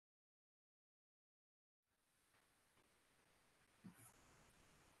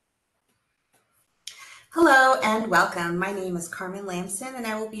Hello and welcome. My name is Carmen Lamson and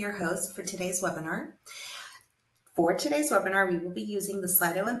I will be your host for today's webinar. For today's webinar, we will be using the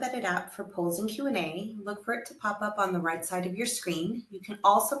Slido embedded app for polls and Q&A. Look for it to pop up on the right side of your screen. You can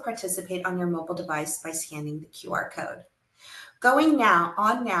also participate on your mobile device by scanning the QR code. Going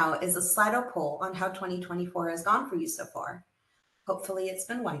now is a Slido poll on how 2024 has gone for you so far. Hopefully it's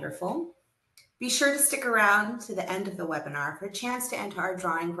been wonderful. Be sure to stick around to the end of the webinar for a chance to enter our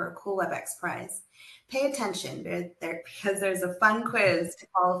drawing for a cool Webex prize. Pay attention because there's a fun quiz to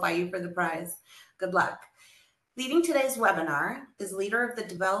qualify you for the prize. Good luck. Leading today's webinar is leader of the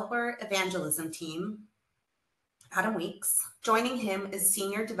developer evangelism team, Adam Weeks. Joining him is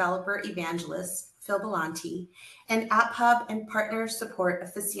senior developer evangelist, Phil Belanti, and App Hub and partner support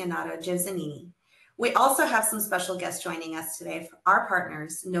aficionado, Joe Zanini. We also have some special guests joining us today, our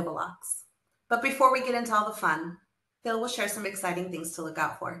partners, Novalox. But before we get into all the fun, Phil will share some exciting things to look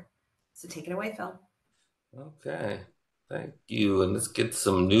out for. So take it away, Phil. Okay, thank you. And let's get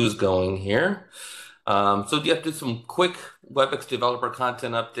some news going here. So yeah, just some quick Webex developer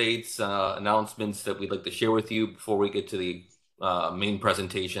content updates, announcements that we'd like to share with you before we get to the main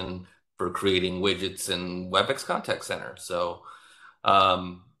presentation for creating widgets in Webex Contact Center. So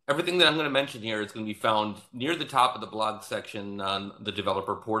everything that I'm going to mention here is going to be found near the top of the blog section on the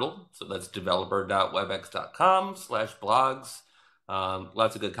developer portal. So that's developer.webex.com/blogs.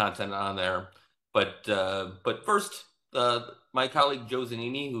 Lots of good content on there. But first, my colleague Joe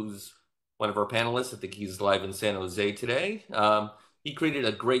Zanini, who's one of our panelists, I think he's live in San Jose today. He created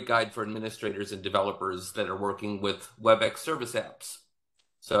a great guide for administrators and developers that are working with Webex service apps.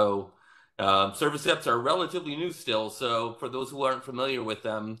 So service apps are relatively new still. So for those who aren't familiar with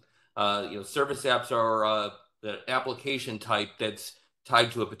them, service apps are the application type that's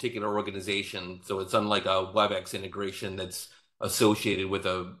tied to a particular organization. So it's unlike a Webex integration that's associated with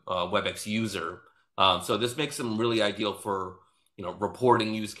a Webex user. So this makes them really ideal for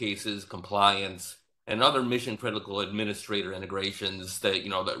reporting use cases, compliance, and other mission critical administrator integrations that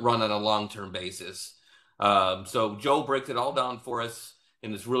that run on a long-term basis. So Joe breaks it all down for us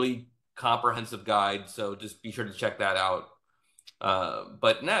in this really comprehensive guide. So just be sure to check that out.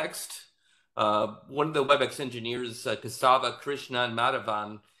 But next, one of the Webex engineers, Kasava Krishnan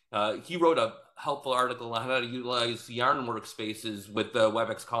Madhavan, he wrote a helpful article on how to utilize Yarn workspaces with the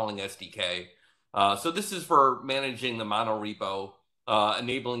Webex calling SDK. So this is for managing the monorepo,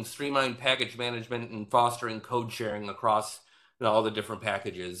 enabling streamlined package management and fostering code sharing across all the different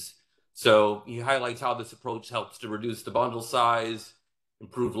packages. So he highlights how this approach helps to reduce the bundle size,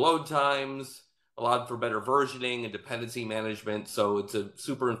 improve load times, allowed for better versioning and dependency management. So it's a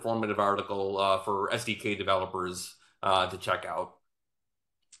super informative article for SDK developers to check out.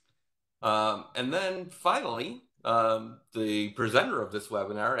 And then finally, the presenter of this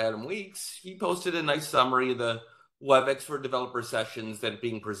webinar, Adam Weeks, he posted a nice summary of the Webex for developer sessions that are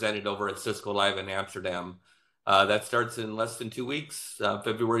being presented over at Cisco Live in Amsterdam. That starts in less than 2 weeks,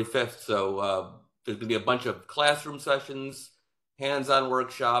 February 5th. So there's going to be a bunch of classroom sessions, hands-on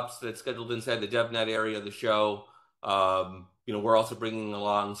workshops that's scheduled inside the DevNet area of the show. We're also bringing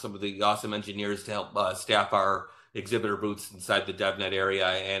along some of the awesome engineers to help staff our exhibitor booths inside the DevNet area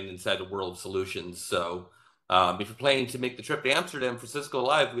and inside the World of Solutions. So if you're planning to make the trip to Amsterdam for Cisco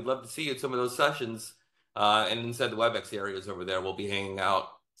Live, we'd love to see you at some of those sessions. And inside the Webex areas over there, we'll be hanging out.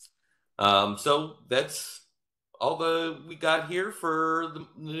 So that's all we got here for the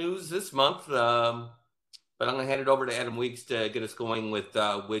news this month. But I'm going to hand it over to Adam Weeks to get us going with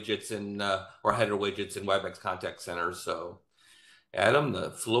widgets and or header widgets in Webex Contact Center. So Adam,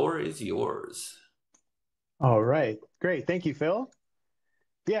 the floor is yours. All right, great. Thank you, Phil.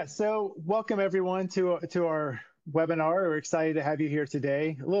 Yeah, so welcome everyone to our webinar. We're excited to have you here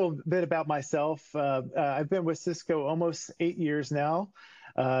today. A little bit about myself. I've been with Cisco almost 8 years now.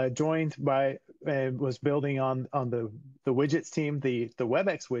 Joined by and was building on the widgets team, the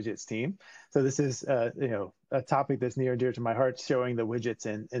Webex widgets team. So this is a topic that's near and dear to my heart, showing the widgets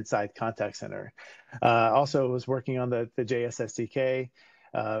inside Contact Center. Also was working on the JS SDK,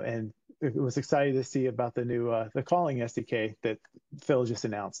 and it was excited to see about the new the calling SDK that Phil just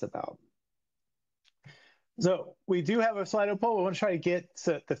announced about. So we do have a Slido poll. We want to try to get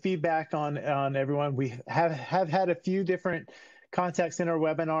the feedback on everyone. We have had a few different contact center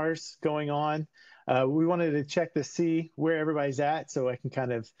webinars going on. We wanted to check to see where everybody's at, so I can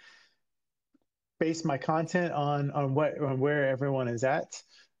kind of base my content on where everyone is at.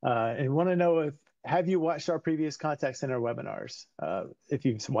 And want to know have you watched our previous contact center webinars? If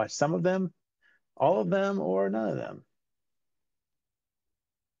you've watched some of them, all of them, or none of them.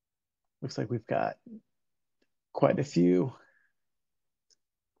 Looks like we've got quite a few.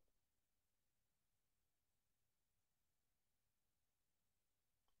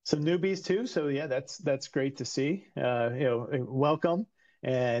 some newbies too. So yeah, that's great to see. Welcome,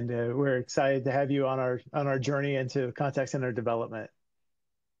 and we're excited to have you on our journey into contact center development.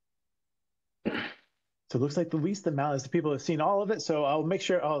 So it looks like the least amount is the people who have seen all of it. So I'll make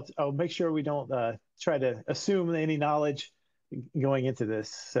sure we don't try to assume any knowledge going into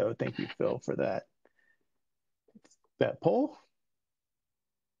this. So thank you, Phil, for that poll.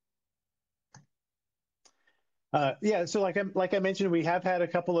 Yeah, so like I mentioned, we have had a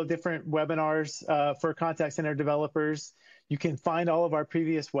couple of different webinars for contact center developers. You can find all of our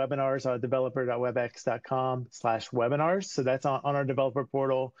previous webinars on developer.webex.com/webinars. So that's on our developer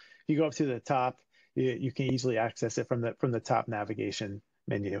portal. If you go up to the top, you can easily access it from the top navigation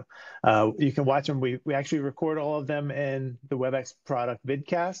menu. You can watch them. We actually record all of them in the Webex product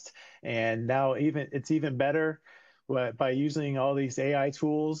vidcast, and now it's even better by using all these AI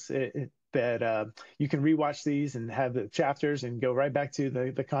tools. That you can rewatch these and have the chapters and go right back to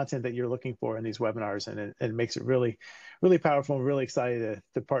the content that you're looking for in these webinars, and it makes it really, really powerful. I'm really excited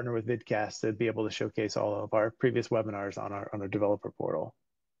to partner with vidcast to be able to showcase all of our previous webinars on our developer portal.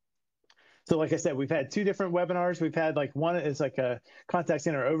 So like I said, we've had two different webinars. We've had one is like a contact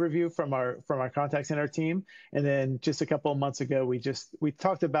center overview from our contact center team, and then just a couple of months ago, we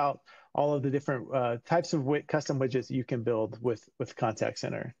talked about all of the different types of custom widgets you can build with contact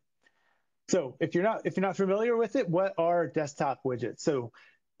center. So if you're not familiar with it, what are desktop widgets? So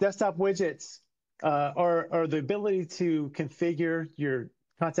desktop widgets are the ability to configure your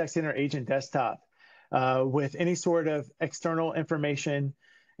contact center agent desktop with any sort of external information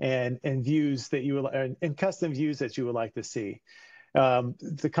and views that you will, and custom views that you would like to see.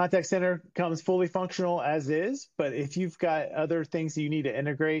 The contact center comes fully functional as is, but if you've got other things that you need to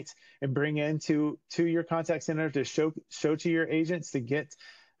integrate and bring into your contact center to show to your agents to get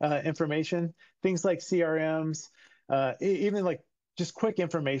information, things like CRMs, even like just quick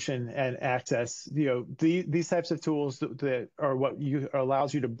information and access, these types of tools that are what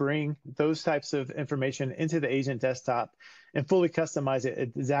allows you to bring those types of information into the agent desktop and fully customize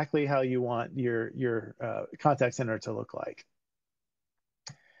it exactly how you want your contact center to look like.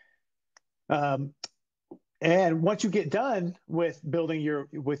 And once you get done with building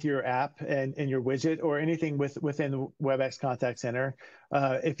your app and your widget or anything within the Webex Contact Center,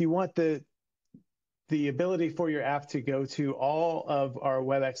 if you want the ability for your app to go to all of our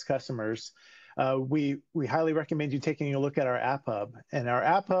Webex customers, we highly recommend you taking a look at our App Hub. And our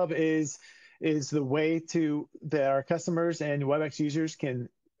App Hub is the way that our customers and Webex users can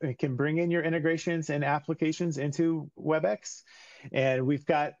bring in your integrations and applications into Webex. And we've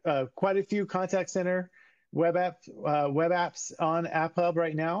got quite a few contact center web apps on App Hub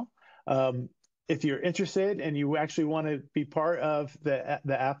right now. If you're interested and you actually want to be part of the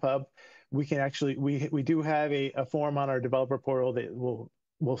App Hub, we can actually we do have a form on our developer portal that will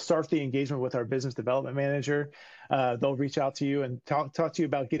start the engagement with our business development manager. They'll reach out to you and talk to you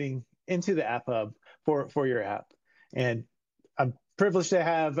about getting into the App Hub for your app. And I'm privileged to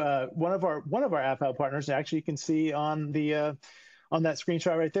have one of our App Hub partners. Actually, you can see on that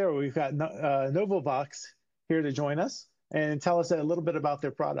screenshot right there, we've got Novovox here to join us and tell us a little bit about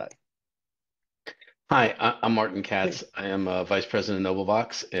their product. Hi, I'm Martin Katz. I am Vice President of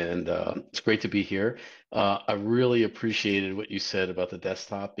Novovox, and it's great to be here. I really appreciated what you said about the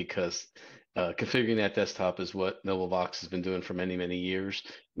desktop because configuring that desktop is what Novovox has been doing for many, many years.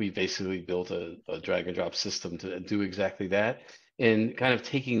 We basically built a drag and drop system to do exactly that, and kind of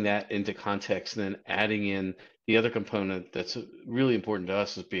taking that into context and then adding in the other component that's really important to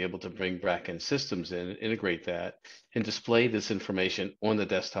us is be able to bring backend systems in and integrate that and display this information on the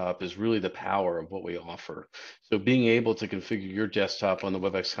desktop is really the power of what we offer. So being able to configure your desktop on the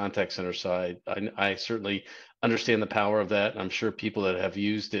Webex Contact Center side, I certainly understand the power of that. I'm sure people that have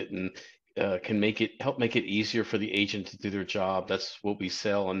used it and can help make it easier for the agent to do their job. That's what we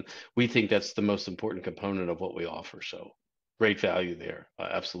sell, and we think that's the most important component of what we offer. So great value there,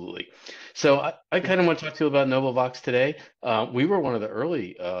 absolutely. So I kind of want to talk to you about Novovox today. We were one of the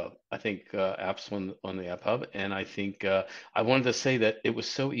early, I think, apps on the App Hub, and I think I wanted to say that it was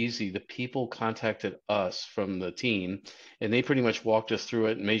so easy. The people contacted us from the team, and they pretty much walked us through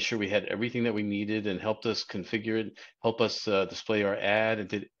it and made sure we had everything that we needed and helped us configure it, help us display our ad, and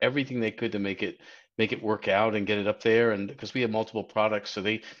did everything they could to make it work out and get it up there. And because we have multiple products, so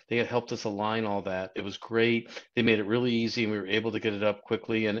they had helped us align all that. It was great. They made it really easy and we were able to get it up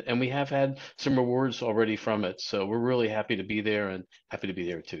quickly, and we have had some rewards already from it. So we're really happy to be there and happy to be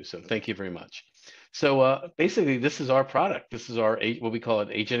there too. So thank you very much. So basically this is our product. This is our what we call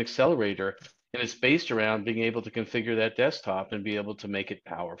an agent accelerator. And it's based around being able to configure that desktop and be able to make it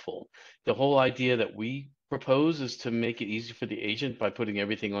powerful. The whole idea that we propose is to make it easy for the agent by putting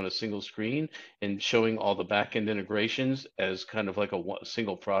everything on a single screen and showing all the backend integrations as kind of like a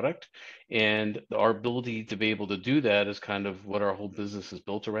single product. And our ability to be able to do that is kind of what our whole business is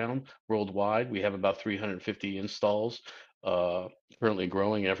built around worldwide. We have about 350 installs, currently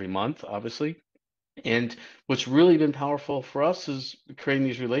growing every month, obviously. And what's really been powerful for us is creating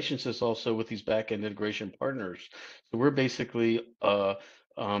these relationships also with these back-end integration partners. So we're basically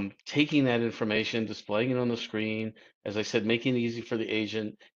taking that information, displaying it on the screen, as I said, making it easy for the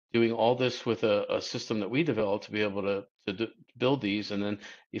agent, doing all this with a system that we developed to be able to build these. And then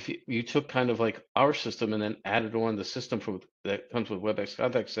if you took kind of like our system and then added on the system that comes with Webex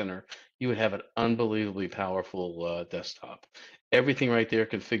Contact Center, you would have an unbelievably powerful desktop. Everything right there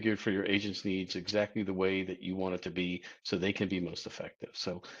configured for your agent's needs exactly the way that you want it to be so they can be most effective.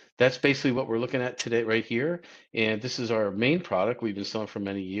 So that's basically what we're looking at today right here. And this is our main product we've been selling for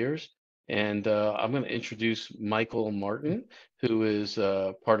many years. And I'm going to introduce Michael Martin, who is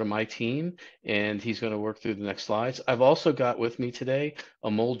part of my team, and he's going to work through the next slides. I've also got with me today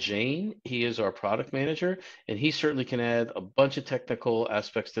Amol Jain. He is our product manager, and he certainly can add a bunch of technical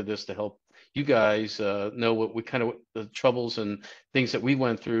aspects to this to help you guys know what we kind of the troubles and things that we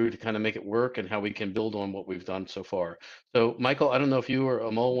went through to kind of make it work and how we can build on what we've done so far. So, Michael, I don't know if you or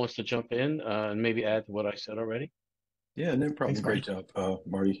Amol wants to jump in and maybe add to what I said already. Yeah, no problem. Thanks, Great job,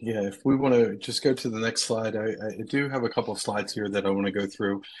 Marty. Yeah, if we want to just go to the next slide, I do have a couple of slides here that I want to go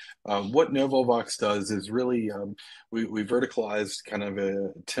through. What NovoVox does is really we verticalized kind of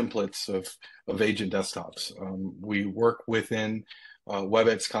templates of agent desktops. We work within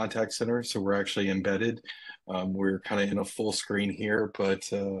Webex Contact Center, so we're actually embedded. We're kind of in a full screen here,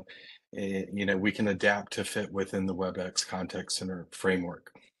 but you know, we can adapt to fit within the Webex Contact Center framework.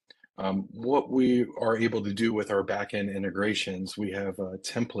 What we are able to do with our backend integrations, we have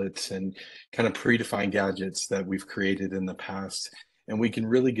templates and kind of predefined gadgets that we've created in the past, and we can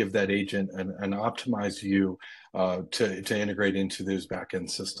really give that agent an optimized view to integrate into those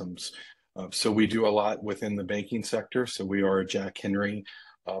backend systems. So we do a lot within the banking sector. So we are a Jack Henry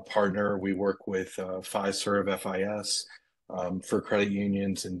partner. We work with Fiserv FIS for credit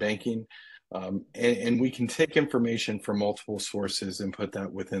unions and banking. And we can take information from multiple sources and put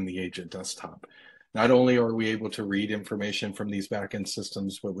that within the agent desktop. Not only are we able to read information from these backend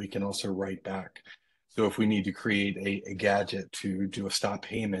systems, but we can also write back. So if we need to create a gadget to do a stop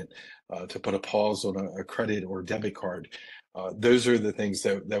payment, to put a pause on a credit or debit card, those are the things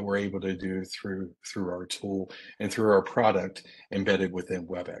that we're able to do through our tool and through our product embedded within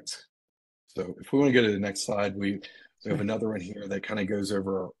Webex. So if we want to go to the next slide, we have another one here that kind of goes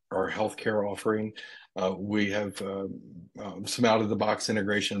over our healthcare offering. We have some out-of-the-box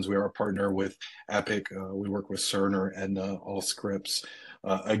integrations. We are a partner with Epic. We work with Cerner and Allscripts.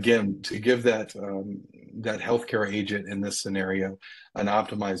 Again, to give that healthcare agent in this scenario an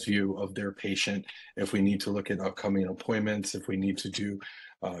optimized view of their patient. If we need to look at upcoming appointments, if we need to do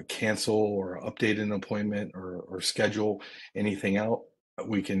cancel or update an appointment or schedule anything out,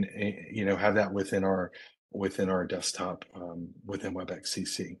 we can have that within our desktop within Webex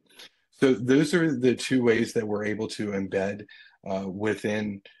CC. So those are the two ways that we're able to embed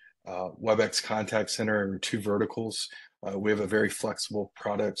within Webex Contact Center, or two verticals. We have a very flexible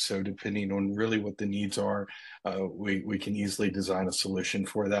product, so depending on really what the needs are, we can easily design a solution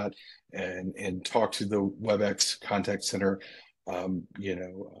for that and talk to the Webex Contact Center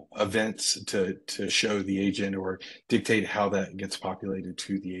events to show the agent or dictate how that gets populated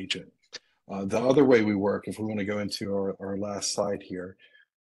to the agent. The other way we work, if we want to go into our last slide here,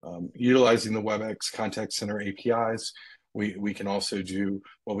 utilizing the Webex Contact Center APIs, we can also do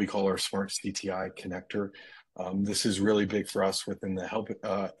what we call our Smart CTI connector. This is really big for us within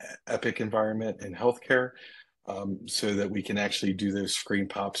the Epic environment in healthcare, so that we can actually do those screen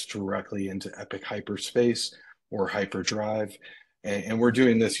pops directly into Epic Hyperspace or Hyperdrive. And we're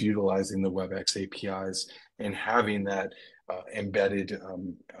doing this utilizing the Webex APIs and having that embedded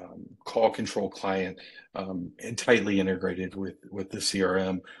call control client and tightly integrated with the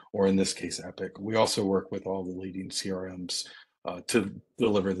CRM, or in this case, Epic. We also work with all the leading CRMs to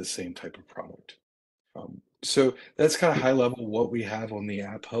deliver the same type of product. So that's kind of high level what we have on the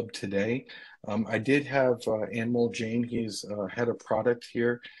App Hub today. I did have Anmol Jain, he's head of product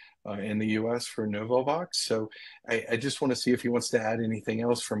here in the US for NovoVox. So I just want to see if he wants to add anything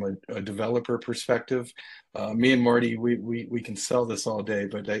else from a developer perspective. Me and Marty, we can sell this all day,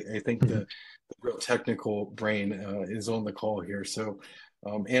 but I think the real technical brain is on the call here. So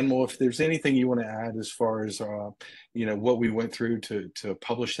Anmol, if there's anything you want to add as far as what we went through to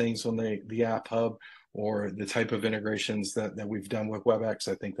publish things on the App Hub, or the type of integrations that we've done with Webex,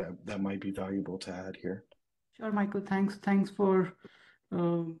 I think that might be valuable to add here. Sure, Michael. Thanks for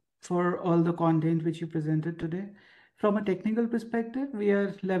all the content which you presented today. From a technical perspective, we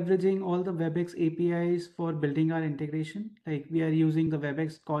are leveraging all the Webex APIs for building our integration. Like we are using the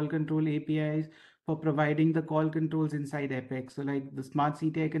Webex call control APIs for providing the call controls inside Epic. So like the Smart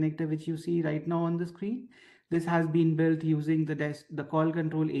CTI connector, which you see right now on the screen, this has been built using the call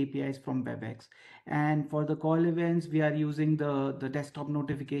control APIs from Webex. And for the call events, we are using the desktop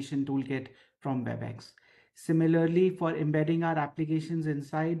notification toolkit from Webex. Similarly, for embedding our applications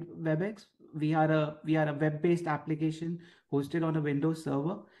inside Webex, we are a web-based application hosted on a Windows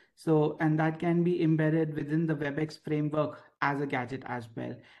server. So, and that can be embedded within the Webex framework as a gadget as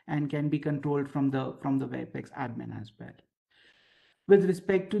well, and can be controlled from the Webex admin as well. With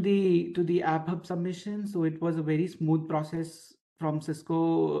respect to the App Hub submission, so it was a very smooth process from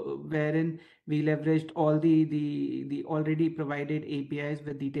Cisco, wherein we leveraged all the already provided APIs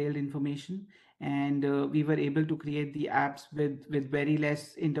with detailed information, and we were able to create the apps with very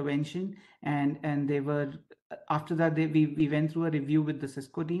less intervention, and they were after that we went through a review with the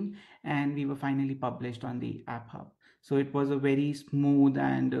Cisco team, and we were finally published on the App Hub. So it was a very smooth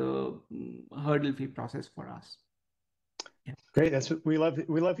and hurdle-free process for us. Yeah. Great. We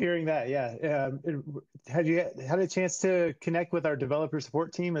love hearing that. Yeah. Had you had a chance to connect with our developer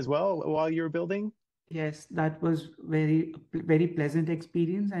support team as well while you were building? Yes, that was very pleasant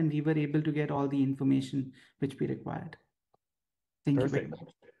experience, and we were able to get all the information which we required. Thank you very much.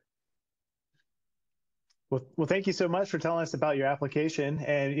 Well, thank you so much for telling us about your application.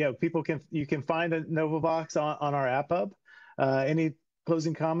 And you can find a NovoVox on our App Hub. Any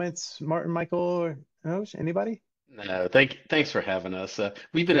closing comments, Martin, Michael, or anybody? No, thanks for having us.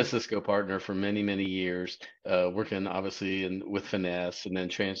 We've been a Cisco partner for many, many years, working obviously with Finesse and then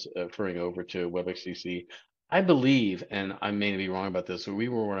transferring over to Webex CC. I believe, and I may be wrong about this, but we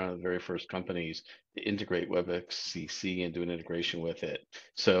were one of the very first companies to integrate Webex CC and do an integration with it.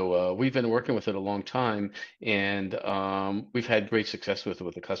 So we've been working with it a long time, and we've had great success with it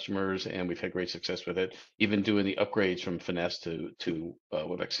with the customers, and we've had great success with it, even doing the upgrades from Finesse to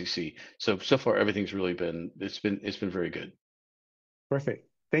Webex CC. So far everything's really been it's been very good. Perfect.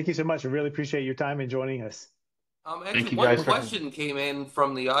 Thank you so much. I really appreciate your time and joining us. Actually, one question came in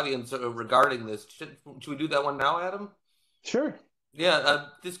from the audience regarding this. Should we do that one now, Adam? Sure. Yeah,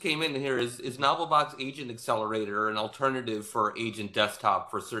 this came in here. Is NovelVox Agent Accelerator an alternative for Agent Desktop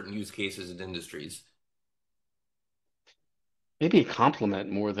for certain use cases and industries? Maybe a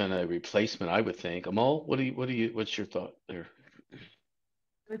complement more than a replacement, I would think. Amol, what's your thought there?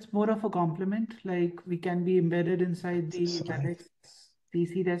 It's more of a complement. Like we can be embedded inside the Webex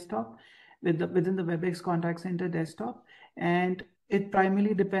CC desktop within the Webex Contact Center desktop, and it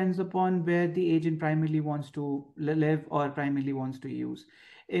primarily depends upon where the agent primarily wants to live or primarily wants to use.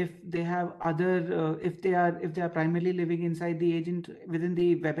 If they have other, if they are primarily living inside the agent within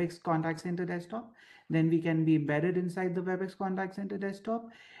the Webex Contact Center desktop, then we can be embedded inside the Webex Contact Center desktop.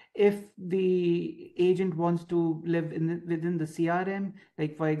 If the agent wants to live within the CRM,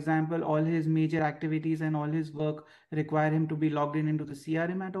 like for example, all his major activities and all his work require him to be logged into the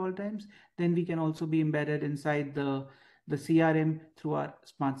CRM at all times, then we can also be embedded inside the CRM through our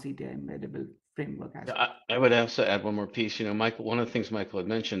Smart CTI embeddable framework. I would also add one more piece. Michael, one of the things Michael had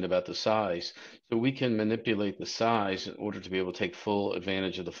mentioned about the size, so we can manipulate the size in order to be able to take full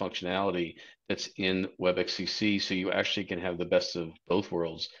advantage of the functionality that's in Webex CC, so you actually can have the best of both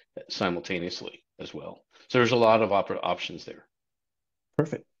worlds simultaneously as well. So there's a lot of options there.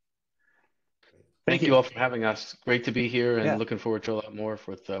 Perfect. Thank you all for having us. Great to be here, and looking forward to a lot more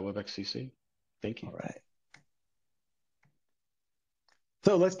with Webex CC. Thank you. All right.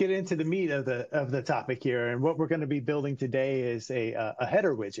 So let's get into the meat of the topic here, and what we're going to be building today is a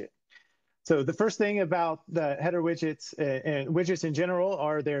header widget. So the first thing about the header widgets and widgets in general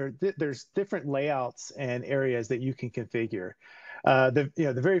are there's different layouts and areas that you can configure. The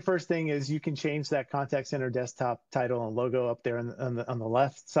very first thing is you can change that contact center desktop title and logo up there on the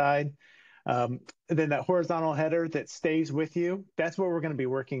left side. Then that horizontal header that stays with you, that's what we're going to be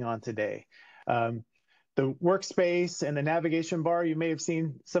working on today. The workspace and the navigation bar, you may have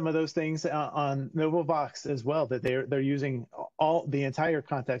seen some of those things on NovoVox as well, that they're using the entire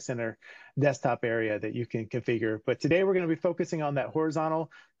contact center desktop area that you can configure. But today we're going to be focusing on that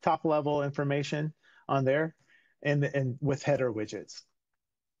horizontal top level information on there and with header widgets.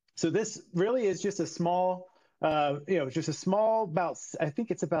 So this really is just a small, I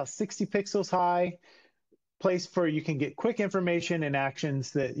think it's about 60 pixels high place for you can get quick information and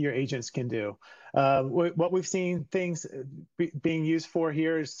actions that your agents can do. What we've seen things being used for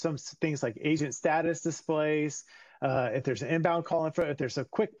here is some things like agent status displays, If there's an inbound call in front, if there's a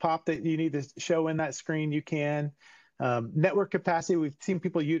quick pop that you need to show in that screen, you can. Network capacity, we've seen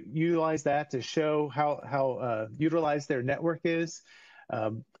people utilize that to show how utilized their network is.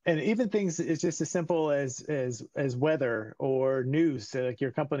 And even things is just as simple as weather or news, so like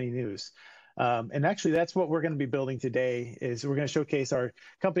your company news. And actually, that's what we're going to be building today. Is we're going to showcase our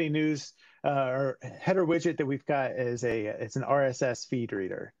company news. Our header widget that we've got is it's an RSS feed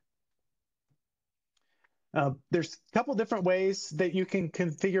reader. There's a couple different ways that you can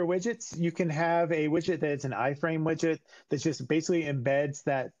configure widgets. You can have a widget that's an iframe widget that just basically embeds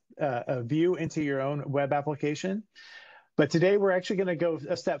that a view into your own web application. But today we're actually going to go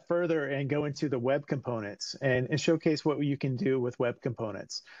a step further and go into the web components and showcase what you can do with web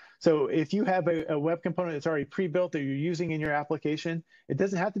components. So if you have a web component that's already pre-built that you're using in your application, it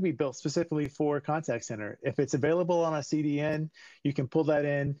doesn't have to be built specifically for Contact Center. If it's available on a CDN, you can pull that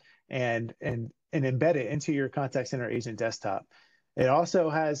in and embed it into your Contact Center agent desktop. It also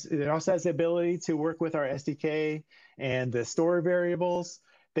has the ability to work with our SDK and the store variables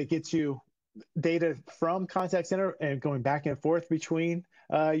that gets you data from Contact Center and going back and forth between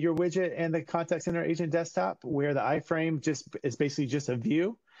your widget and the Contact Center agent desktop, where the iframe is basically just a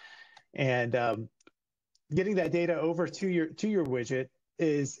view, and getting that data over to your widget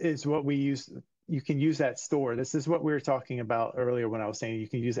is what we use. You can use that store. This is what we were talking about earlier when I was saying you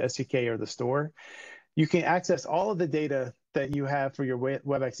can use SDK or the store. You can access all of the data that you have for your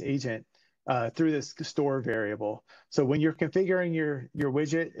Webex agent through this store variable. So when you're configuring your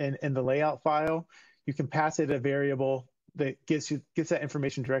widget in the layout file, you can pass it a variable that gets that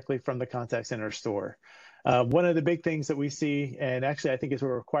information directly from the Contact Center store. One of the big things that we see, and actually I think is a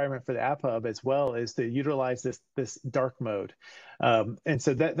requirement for the App Hub as well, is to utilize this dark mode. And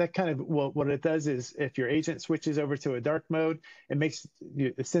so that kind of what it does is if your agent switches over to a dark mode,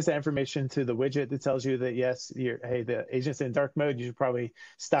 it sends that information to the widget that tells you that yes, hey, the agent's in dark mode. You should probably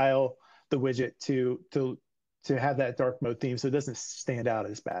style the widget to have that dark mode theme so it doesn't stand out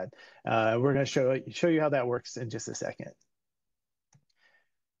as bad. We're going to show you how that works in just a second.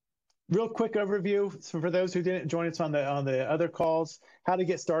 Real quick overview, so for those who didn't join us on the other calls, how to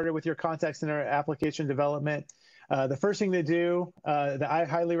get started with your Contact Center application development. The first thing to do that I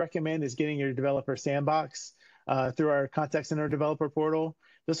highly recommend is getting your developer sandbox through our Contact Center developer portal.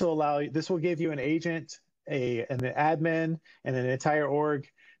 This will give you an agent, an admin, and an entire org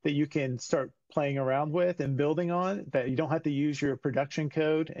that you can start playing around with and building on, that you don't have to use your production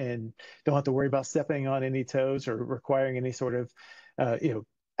code and don't have to worry about stepping on any toes or requiring any sort of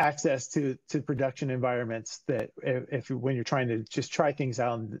access to production environments that when you're trying to just try things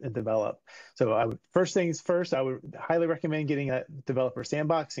out and develop. So first things first, I would highly recommend getting a developer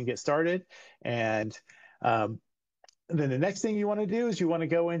sandbox and get started. And then the next thing you want to do is you want to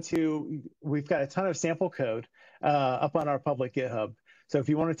go into, we've got a ton of sample code up on our public GitHub. So if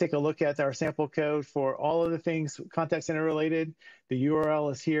you want to take a look at our sample code for all of the things Contact Center related, the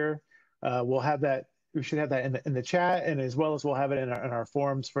URL is here. We'll have that. We should have that in the chat, and as well as we'll have it in our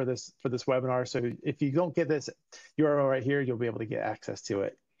forums for this webinar. So if you don't get this URL right here, you'll be able to get access to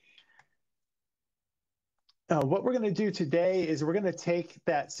it. What we're going to do today is we're going to take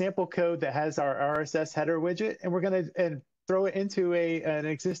that sample code that has our RSS header widget, and we're going to throw it into an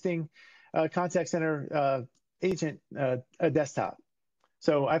existing Contact Center agent desktop.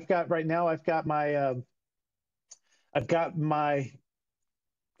 So I've got my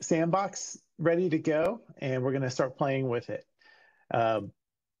sandbox ready to go, and we're going to start playing with it.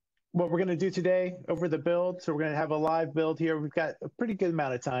 What we're going to do today over the build, so we're going to have a live build here. We've got a pretty good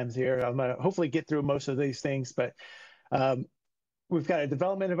amount of times here. I'm going to hopefully get through most of these things, but we've got a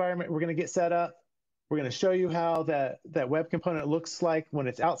development environment we're going to get set up. We're going to show you how that web component looks like when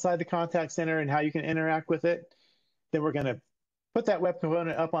it's outside the Contact Center and how you can interact with it. Then we're going to put that web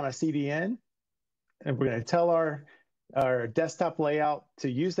component up on a CDN, and we're going to tell our desktop layout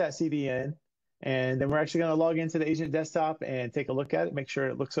to use that CDN. And then we're actually going to log into the agent desktop and take a look at it, make sure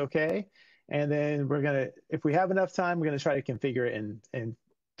it looks okay. And then we're going to, if we have enough time, we're going to try to configure it and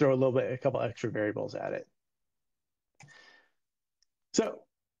throw a couple extra variables at it. So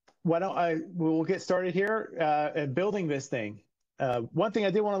we'll get started here at building this thing. One thing I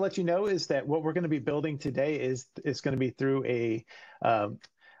did want to let you know is that what we're going to be building today is going to be through a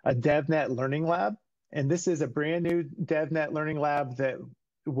DevNet Learning Lab. And this is a brand new DevNet Learning Lab that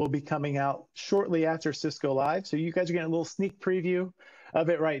will be coming out shortly after Cisco Live. So you guys are getting a little sneak preview of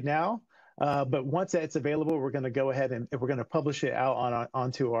it right now. But once it's available, we're going to go ahead and we're going to publish it out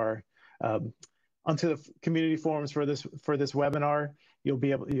onto the community forums for this webinar.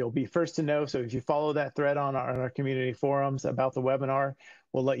 You'll be first to know. So if you follow that thread on our community forums about the webinar,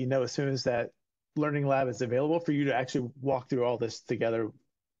 we'll let you know as soon as that Learning Lab is available for you to actually walk through all this together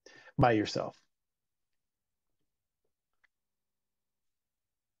by yourself.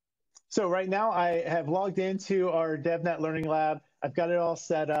 So right now I have logged into our DevNet Learning Lab. I've got it all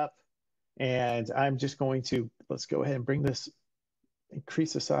set up, and I'm just going to, let's go ahead and bring this,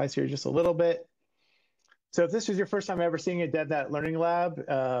 increase the size here just a little bit. So if this is your first time ever seeing a DevNet Learning Lab,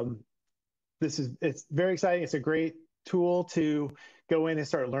 it's very exciting. It's a great tool to go in and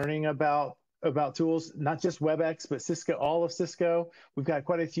start learning about tools, not just Webex, but Cisco, all of Cisco. We've got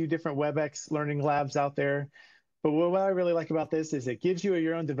quite a few different Webex learning labs out there. But what I really like about this is it gives you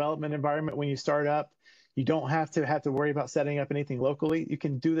your own development environment when you start up. You don't have to worry about setting up anything locally. You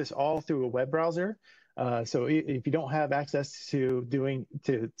can do this all through a web browser. So if you don't have access to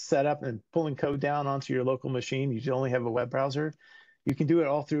set up and pulling code down onto your local machine, you only have a web browser, you can do it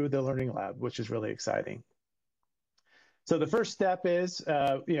all through the Learning Lab, which is really exciting. So the first step is,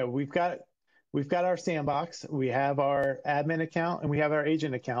 we've got our sandbox, we have our admin account, and we have our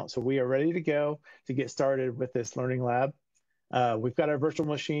agent account. So we are ready to go to get started with this Learning Lab. We've got our virtual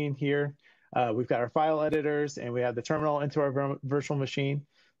machine here. We've got our file editors, and we have the terminal into our virtual machine.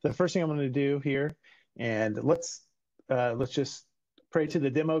 So the first thing I'm going to do here, and let's just pray to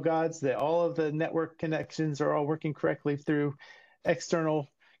the demo gods that all of the network connections are all working correctly through external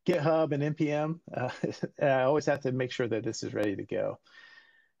GitHub and NPM. I always have to make sure that this is ready to go.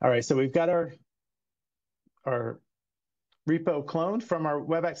 All right, so we've got our repo cloned from our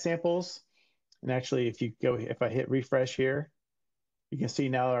Webex samples. And actually, if I hit refresh here, you can see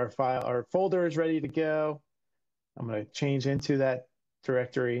now our folder is ready to go. I'm going to change into that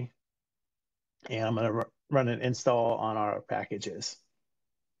directory, and I'm going to run an install on our packages.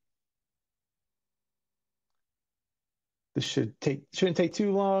 This shouldn't take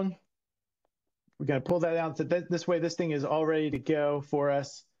too long. We're going to pull that out. So this way, this thing is all ready to go for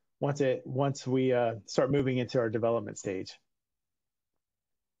us once we start moving into our development stage.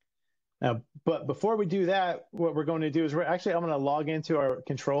 Now, but before we do that, what we're going to do is I'm going to log into our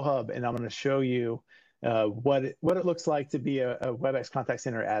control hub, and I'm going to show you what it looks like to be a Webex Contact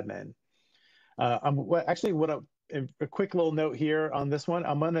Center admin. A quick little note here on this one,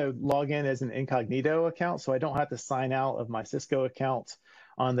 I'm going to log in as an incognito account, so I don't have to sign out of my Cisco account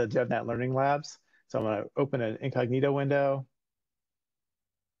on the DevNet Learning Labs. So I'm going to open an incognito window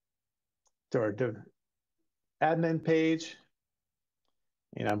to our admin page,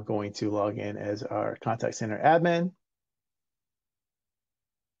 and I'm going to log in as our contact center admin.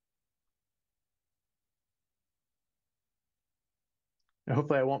 And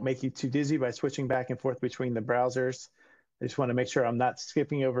hopefully I won't make you too dizzy by switching back and forth between the browsers. I just want to make sure I'm not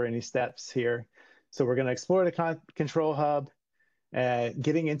skipping over any steps here. So we're going to explore the control hub.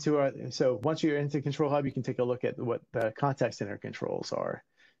 So once you're into Control Hub, you can take a look at what the contact center controls are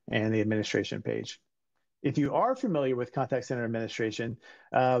and the administration page. If you are familiar with contact center administration,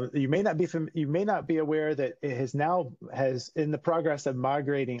 you may not be aware that it has in the progress of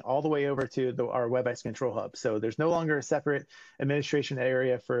migrating all the way over to our Webex Control Hub. So there's no longer a separate administration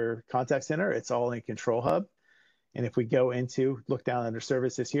area for contact center. It's all in Control Hub. And if we look down under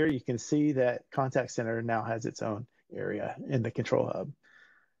services here, you can see that contact center now has its own area in the Control Hub.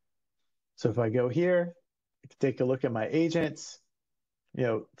 So if I go here, I can take a look at my agents.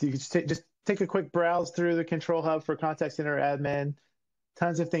 You can just take a quick browse through the Control Hub for Contact Center Admin.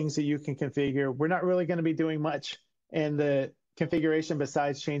 Tons of things that you can configure. We're not really going to be doing much in the configuration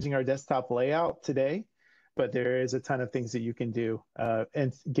besides changing our desktop layout today, but there is a ton of things that you can do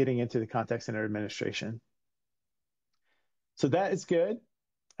and getting into the Contact Center administration. So that is good.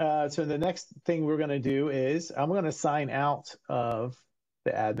 So the next thing we're going to do is I'm going to sign out of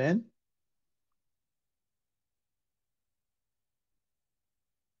the admin.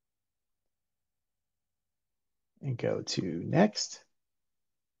 And go to next.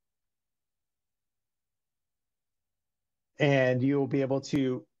 And you'll be able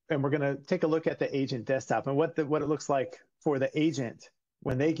to, and we're going to take a look at the agent desktop and what it looks like for the agent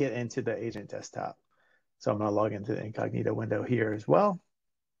when they get into the agent desktop. So I'm going to log into the incognito window here as well.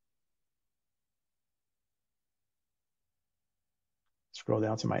 Scroll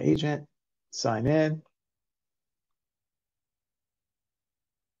down to my agent, sign in.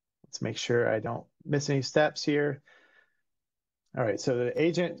 Let's make sure I don't miss any steps here. All right, so the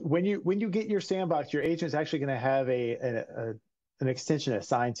agent, when you get your sandbox, your agent is actually going to have an extension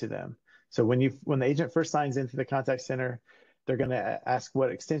assigned to them. So when the agent first signs into the contact center, they're going to ask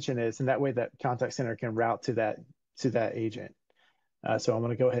what extension is, and that way that contact center can route to that agent. So I'm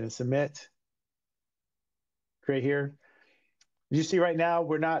going to go ahead and submit. Great here. You see right now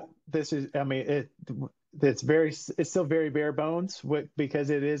we're not. it's still very bare bones because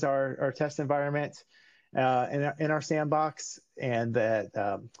it is our test environment in our sandbox, and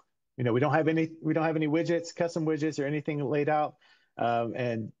that we don't have any widgets, custom widgets, or anything laid out.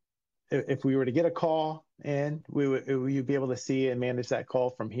 And if we were to get a call in, you'd be able to see and manage that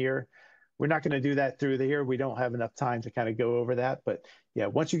call from here. We're not going to do that through here. We don't have enough time to kind of go over that. But yeah,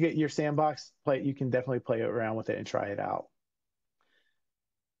 once you get your sandbox, you can definitely play around with it and try it out.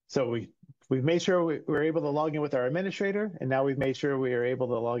 So we've made sure we're able to log in with our administrator, and now we've made sure we are able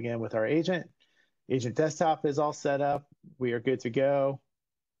to log in with our agent. Agent desktop is all set up. We are good to go.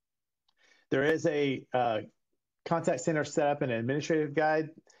 There is a contact center setup and administrative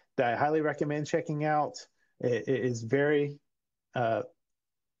guide that I highly recommend checking out. It is very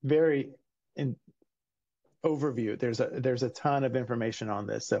in overview. There's a ton of information on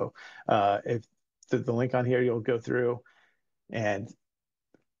this. So if the link on here, you'll go through, and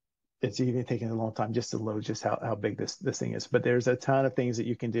it's even taking a long time just to load just how big this thing is. But there's a ton of things that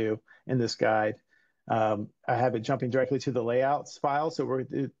you can do in this guide. I have it jumping directly to the layouts file. So what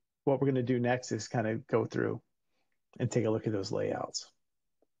we're going to do next is kind of go through and take a look at those layouts.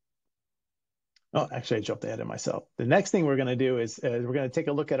 Oh, actually, I jumped ahead of myself. The next thing we're going to do is we're going to take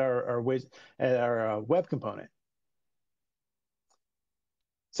a look at our web component.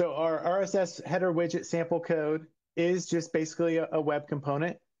 So our RSS header widget sample code is just basically a web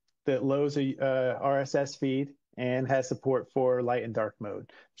component that loads a RSS feed and has support for light and dark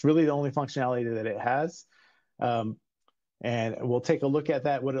mode. It's really the only functionality that it has. And we'll take a look at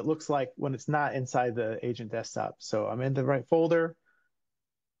that, what it looks like when it's not inside the agent desktop. So I'm in the right folder.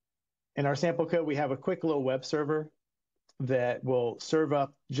 In our sample code, we have a quick little web server that will serve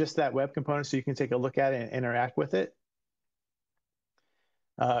up just that web component so you can take a look at it and interact with it.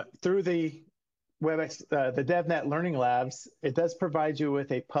 Through the Webex, the DevNet Learning Labs, it does provide you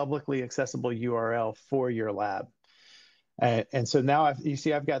with a publicly accessible URL for your lab. And so now you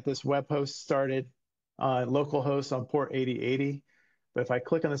see I've got this web host started on localhost on port 8080. But if I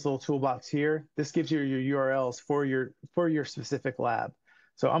click on this little toolbox here, this gives you your URLs for your specific lab.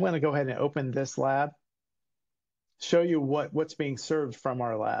 So I'm going to go ahead and open this lab, show you what's being served from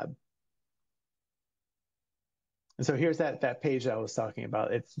our lab. And so here's that page that I was talking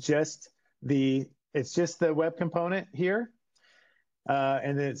about. It's just the web component here,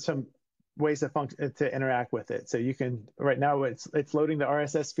 and then some ways to interact with it. So you can, right now it's loading the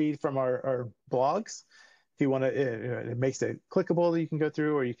RSS feed from our blogs. If you want to, it makes it clickable that you can go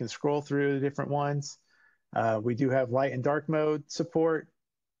through, or you can scroll through the different ones. We do have light and dark mode support.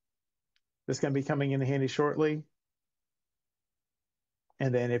 This is going to be coming in handy shortly.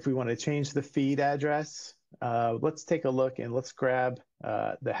 And then if we want to change the feed address, let's take a look and let's grab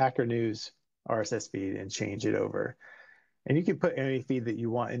the Hacker News RSS feed and change it over. And you can put any feed that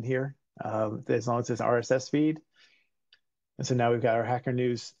you want in here, as long as it's an RSS feed. And so now we've got our Hacker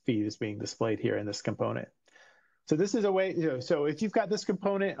News feed is being displayed here in this component. So this is a way, so if you've got this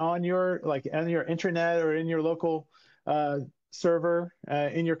component on your intranet or in your local server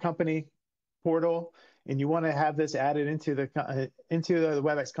in your company portal, and you want to have this added into the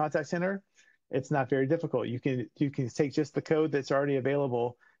Webex Contact Center, it's not very difficult. You can take just the code that's already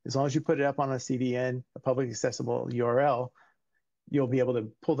available. As long as you put it up on a CDN, a publicly accessible URL, you'll be able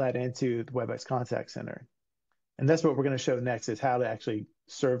to pull that into the Webex Contact Center. And that's what we're going to show next, is how to actually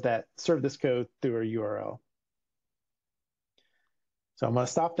serve this code through a URL. So I'm going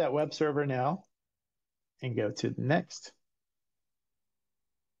to stop that web server now and go to the next.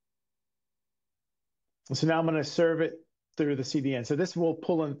 So now I'm going to serve it through the CDN. So this will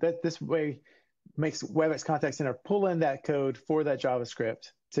pull in, this way makes Webex Contact Center pull in that code for that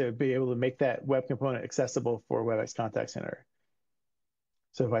JavaScript to be able to make that web component accessible for Webex Contact Center.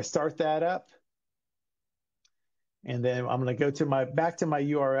 So if I start that up, and then I'm going to go to back to my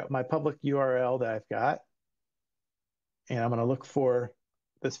URL, my public URL that I've got, and I'm going to look for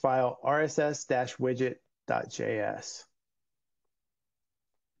this file rss-widget.js.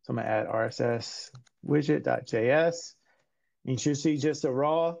 So I'm going to add rss-widget.js. You should see just a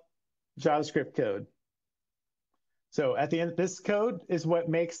raw JavaScript code. So at the end, this code is what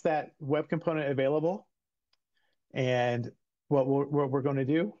makes that web component available. And what we're going to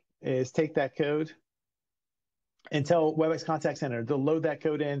do is take that code and tell Webex Contact Center to load that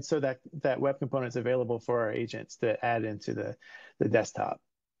code in so that that web component is available for our agents to add into the desktop.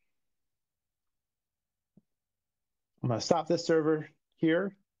 I'm going to stop this server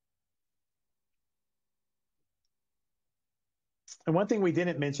here. And one thing we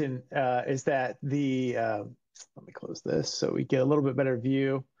didn't mention is that let me close this so we get a little bit better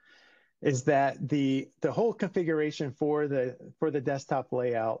view, is that the whole configuration for the desktop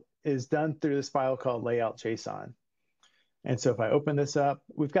layout is done through this file called layout.json. And so if I open this up,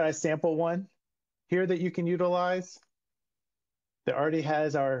 we've got a sample one here that you can utilize that already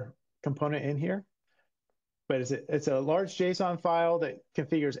has our component in here. But it's a large JSON file that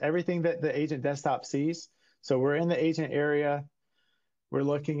configures everything that the agent desktop sees. So we're in the agent area. We're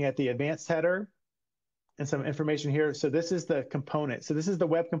looking at the advanced header and some information here. So this is the component. So this is the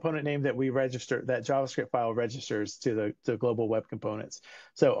web component name that we register, that JavaScript file registers to the global web components.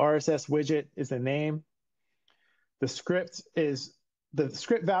 So RSS widget is the name. The script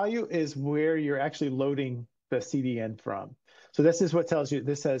value is where you're actually loading the CDN from. So this is what tells you,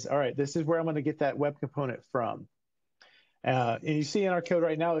 this says, all right, this is where I'm going to get that web component from. And you see in our code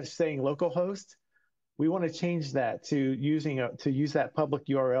right now, it's saying localhost. We want to change that to use that public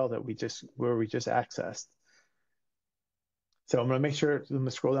URL that we just accessed. So I'm going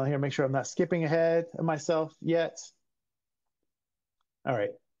to scroll down here, make sure I'm not skipping ahead of myself yet. All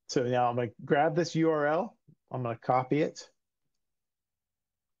right, so now I'm going to grab this URL. I'm going to copy it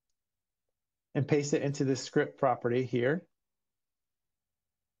and paste it into this script property here.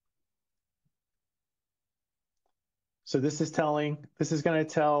 So this is going to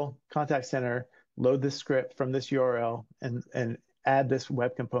tell Contact Center, load this script from this URL and add this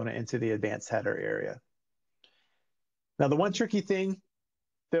web component into the advanced header area. Now, the one tricky thing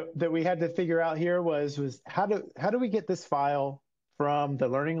that we had to figure out here was how do we get this file from the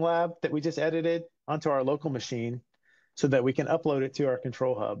Learning Lab that we just edited onto our local machine so that we can upload it to our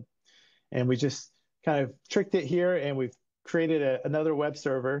control hub. And we just kind of tricked it here, and we've created another web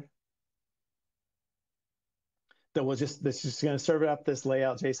server that's just going to serve up this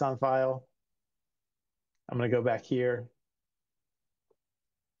layout.json file. I'm going to go back here,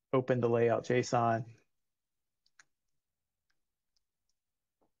 open the layout.json.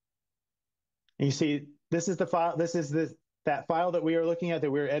 And you see, this is the file. This is that file that we are looking at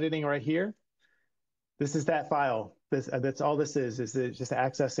that we're editing right here. This is that file. That's all this is just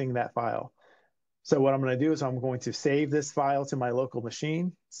accessing that file. So what I'm going to do is I'm going to save this file to my local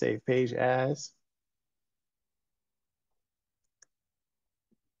machine, save page as.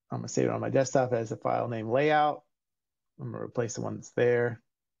 I'm going to save it on my desktop as a file named layout. I'm going to replace the one that's there.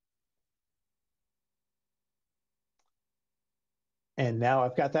 And now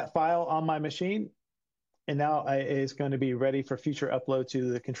I've got that file on my machine. And now it's going to be ready for future upload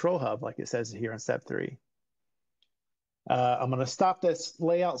to the control hub, like it says here in step 3. I'm going to stop this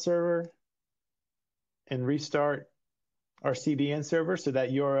layout server and restart our CDN server so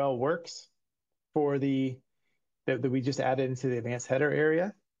that URL works for that we just added into the advanced header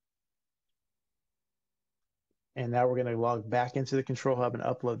area. And now we're going to log back into the control hub and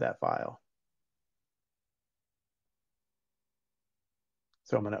upload that file.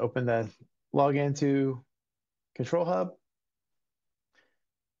 So I'm going to log into Control Hub.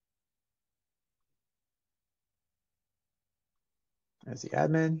 As the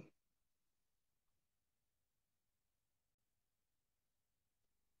admin.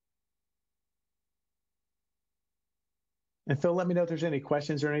 And Phil, let me know if there's any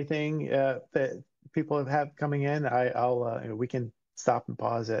questions or anything that people have coming in. We can stop and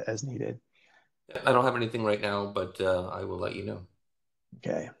pause it as needed. I don't have anything right now, but I will let you know.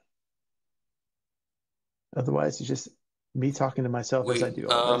 Okay. Otherwise, it's just me talking to myself as I do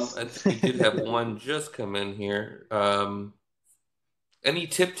all this. I think we did have one just come in here. Any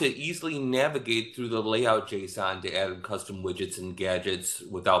tip to easily navigate through the layout JSON to add custom widgets and gadgets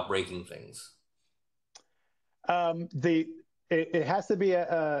without breaking things? It has to be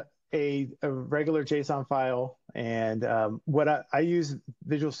a regular JSON file, and what I use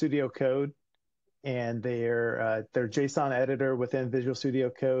Visual Studio Code, and their JSON editor within Visual Studio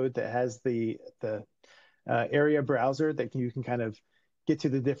Code that has the area browser that you can kind of get to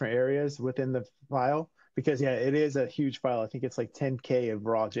the different areas within the file. Because yeah, it is a huge file. I think it's like 10K of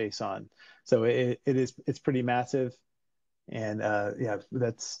raw JSON, so it's pretty massive, and yeah,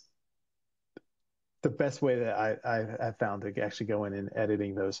 that's the best way that I've found to actually go in and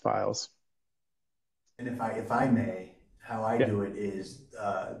editing those files. And if I may, how I do it is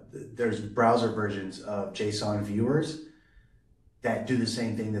there's browser versions of JSON viewers that do the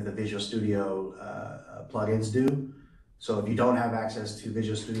same thing that the Visual Studio plugins do. So if you don't have access to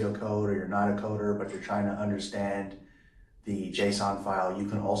Visual Studio Code, or you're not a coder, but you're trying to understand the JSON file, you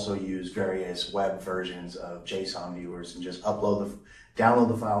can also use various web versions of JSON viewers and just download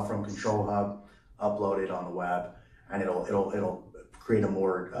the file from Control Hub, upload it on the web, and it'll create a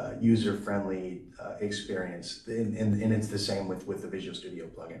more user-friendly experience. And it's the same with the Visual Studio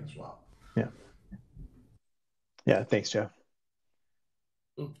plugin as well. Yeah. Yeah. Thanks, Joe.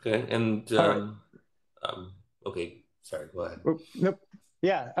 Okay. And okay. Sorry, go ahead. Nope.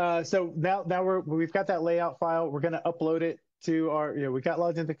 Yeah, so now we've got that layout file. We're going to upload it to our, we got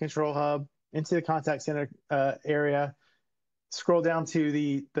logged into the control hub, into the contact center area. Scroll down to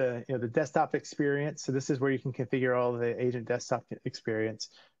the desktop experience. So this is where you can configure all the agent desktop experience.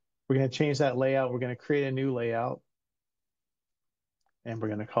 We're going to change that layout. We're going to create a new layout, and we're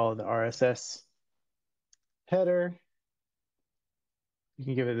going to call it the RSS header. You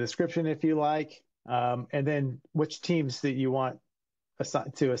can give it a description if you like, and then which teams that you want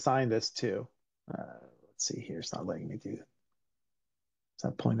to assign this to. Let's see here. It's not letting me do that. It's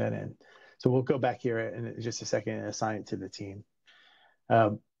not pulling that in. So we'll go back here in just a second and assign it to the team.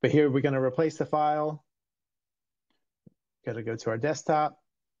 But here we're going to replace the file. Got to go to our desktop.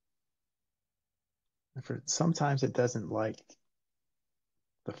 Sometimes it doesn't like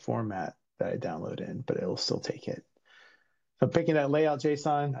the format that I download in, but it'll still take it. So I'm picking that layout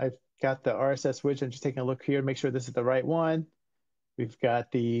JSON. I've got the RSS widget. I'm just taking a look here, make sure this is the right one. We've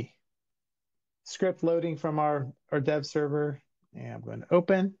got the script loading from our dev server, and I'm going to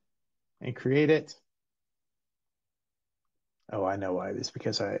open and create it. Oh, I know why. It's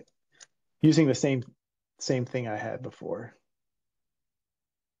because I using the same thing I had before.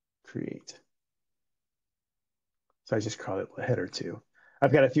 Create. So I just call it header 2.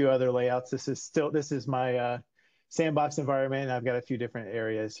 I've got a few other layouts. This is my sandbox environment. I've got a few different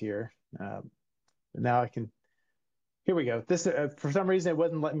areas here. Now I can. Here we go. This for some reason it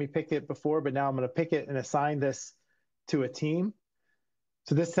wasn't letting me pick it before, but now I'm going to pick it and assign this to a team.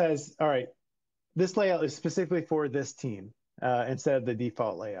 So this says, all right, this layout is specifically for this team instead of the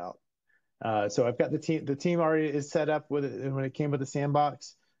default layout. So I've got the team. The team already is set up with it when it came with the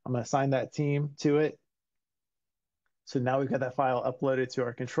sandbox. I'm going to assign that team to it. So now we've got that file uploaded to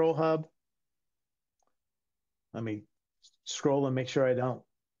our control hub. Let me scroll and make sure I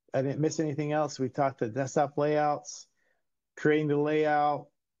didn't miss anything else. We talked the desktop layouts, creating the layout,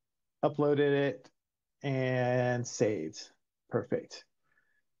 uploaded it, and saved. Perfect.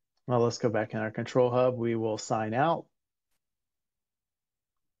 Well, let's go back in our control hub. We will sign out.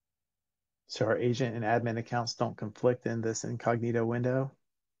 So our agent and admin accounts don't conflict in this incognito window.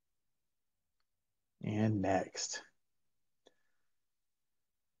 And next.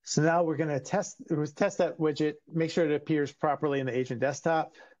 So now we're going to test that widget, make sure it appears properly in the agent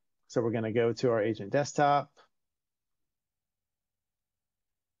desktop. So we're going to go to our agent desktop.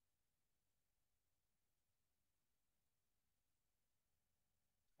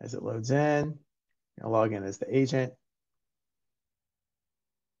 As it loads in, I'll log in as the agent.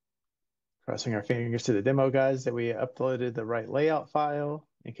 Crossing our fingers to the demo guys that we uploaded the right layout file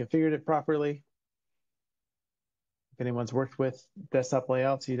and configured it properly. If anyone's worked with desktop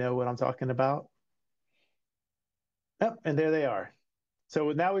layouts, you know what I'm talking about. Yep, and there they are.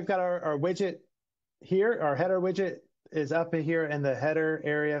 So now we've got our widget here. Our header widget is up in here in the header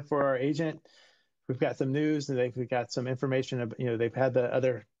area for our agent. We've got some news, and we've got some information. They've had the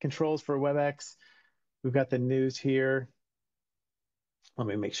other controls for Webex. We've got the news here. Let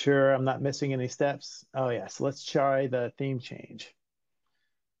me make sure I'm not missing any steps. Oh yeah, so let's try the theme change.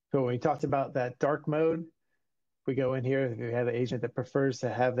 So when we talked about that dark mode, we go in here, we have an agent that prefers to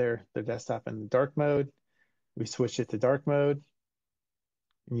have their desktop in the dark mode. We switch it to dark mode.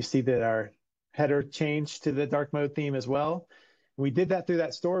 And you see that our header changed to the dark mode theme as well. We did that through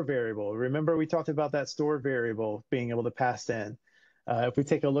that store variable. Remember, we talked about that store variable being able to pass in. If we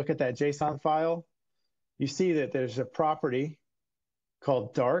take a look at that JSON file, you see that there's a property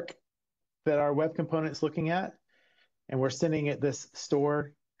called dark that our web component is looking at, and we're sending it this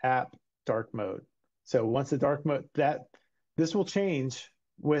store app dark mode. So once the dark mode, this will change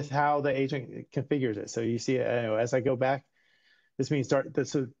with how the agent configures it. So you see, as I go back, this means dark.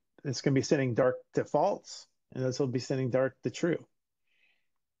 It's going to be sending dark to false, and this will be sending dark to true.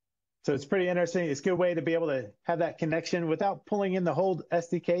 So it's pretty interesting. It's a good way to be able to have that connection without pulling in the whole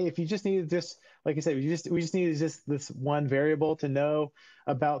SDK. If you just need like I said, we just needed just this one variable to know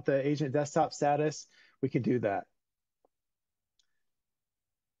about the agent desktop status, we can do that.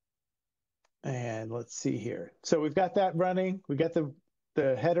 And let's see here. So we've got that running. We got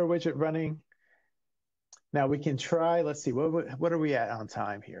the header widget running. Now we can try, let's see, what are we at on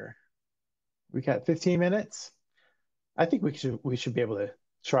time here? We got 15 minutes. I think we should be able to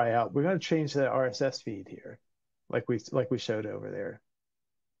try out. We're going to change the RSS feed here, like we showed over there.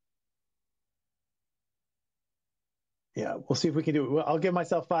 Yeah, we'll see if we can do it. Well, I'll give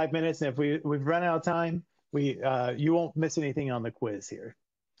myself 5 minutes, and if we've run out of time, you won't miss anything on the quiz here.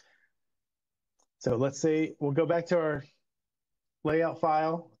 So let's say we'll go back to our layout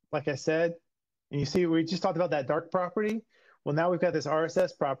file, like I said, and you see we just talked about that dark property. Well, now we've got this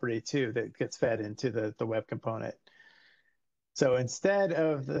RSS property too that gets fed into the web component. So instead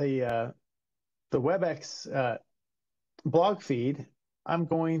of the Webex blog feed, I'm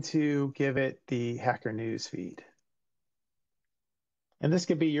going to give it the Hacker News feed. And this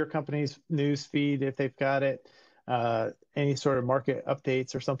could be your company's news feed if they've got it, any sort of market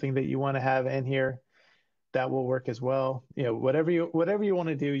updates or something that you want to have in here, that will work as well. You know, whatever you want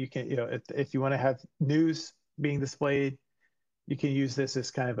to do, you can, you know, if you want to have news being displayed, you can use this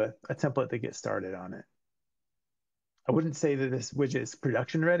as kind of a template to get started on it. I wouldn't say that this widget is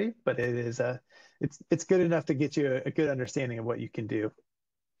production ready, but it is it's good enough to get you a good understanding of what you can do.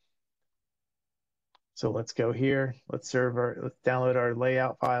 So let's go here. Let's download our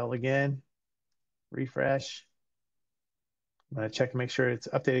layout file again. Refresh. I'm going to check and make sure it's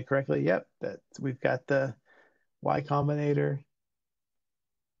updated correctly. Yep, we've got the Y Combinator.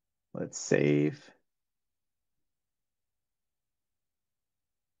 Let's save.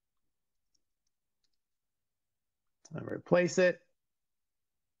 And replace it.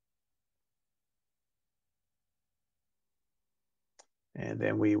 And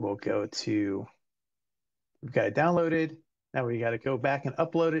then we will go to, we've got it downloaded. Now we got to go back and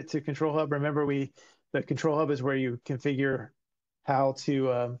upload it to Control Hub. Remember, the Control Hub is where you configure how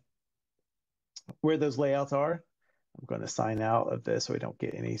to, where those layouts are. I'm going to sign out of this so we don't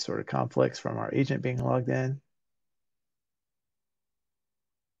get any sort of conflicts from our agent being logged in.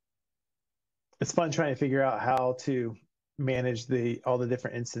 It's fun trying to figure out how to manage all the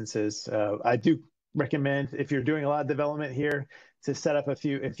different instances. I do recommend, if you're doing a lot of development here, to set up if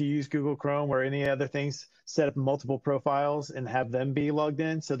you use Google Chrome or any other things, set up multiple profiles and have them be logged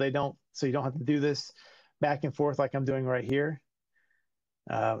in so you don't have to do this back and forth like I'm doing right here.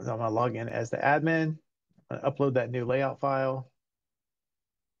 I'm going to log in as the admin. I'm going to upload that new layout file.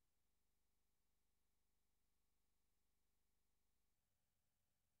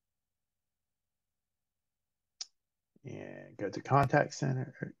 And go to Contact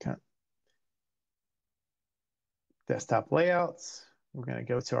Center, desktop layouts. We're going to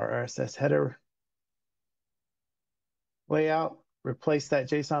go to our RSS header layout, replace that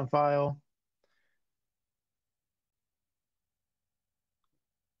JSON file.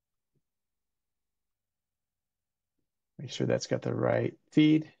 Make sure that's got the right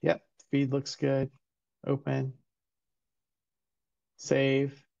feed. Yep, feed looks good. Open.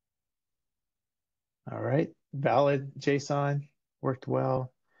 Save. All right, valid JSON, worked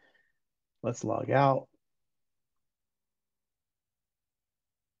well. Let's log out.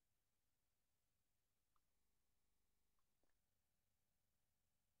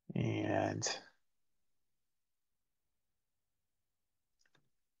 And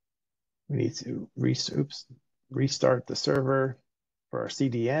we need to restart the server for our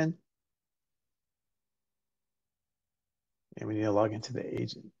CDN. And we need to log into the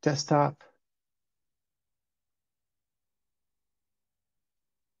agent desktop.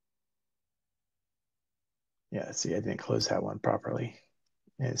 Yeah, see, I didn't close that one properly.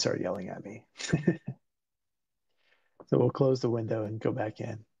 And it started yelling at me. So we'll close the window and go back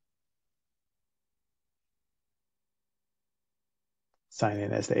in. Sign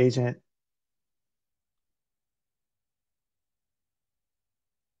in as the agent.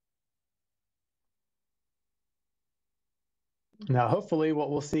 Now, hopefully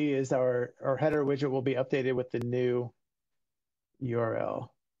what we'll see is our header widget will be updated with the new URL.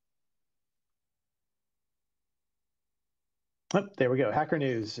 Oh, there we go. Hacker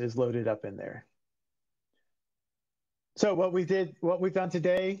News is loaded up in there. So what we've done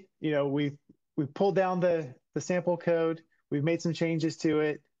today, you know, we've pulled down the sample code. We've made some changes to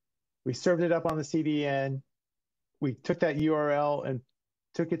it. We served it up on the CDN. We took that URL and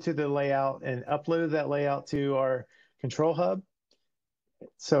took it to the layout and uploaded that layout to our Control Hub.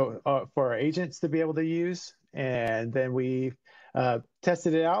 So for our agents to be able to use, and then we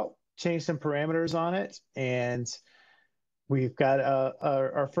tested it out, changed some parameters on it, and we've got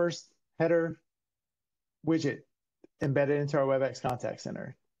our first header widget embedded into our Webex Contact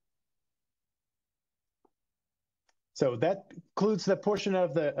Center. So that includes the portion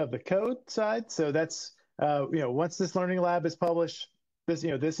of the code side. So that's you know, once this learning lab is published, this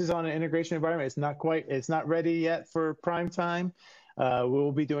is on an integration environment. It's not ready yet for prime time.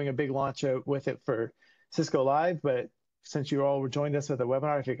 We'll be doing a big launch with it for Cisco Live, but since you all joined us with the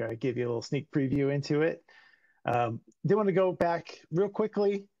webinar, I figured I'd give you a little sneak preview into it. Did want to go back real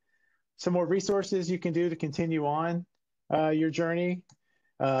quickly. Some more resources you can do to continue on your journey.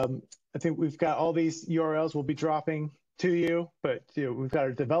 I think we've got all these URLs we'll be dropping to you, but we've got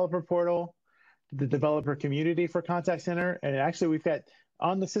our developer portal, the developer community for Contact Center, and actually we've got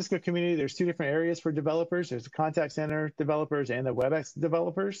on the Cisco community, there's two different areas for developers. There's the Contact Center developers and the Webex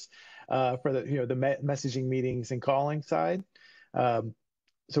developers for the the messaging, meetings, and calling side.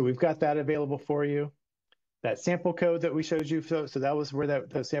 So we've got that available for you. That sample code that we showed you, so that was where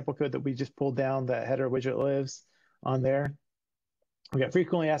the sample code that we just pulled down, that header widget lives on there. We got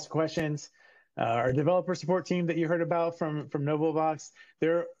frequently asked questions. Our developer support team that you heard about from NobleVox,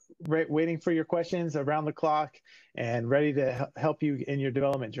 they're waiting for your questions around the clock and ready to help you in your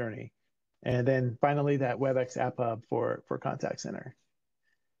development journey. And then finally, that Webex App Hub for Contact Center.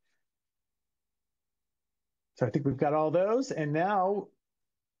 So I think we've got all those. And now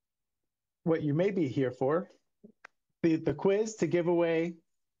what you may be here for, the quiz to give away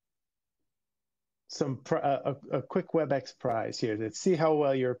a quick Webex prize here to see how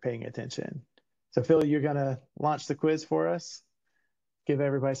well you're paying attention. So Phil, you're gonna launch the quiz for us. Give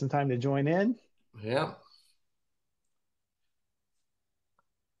everybody some time to join in. Yeah.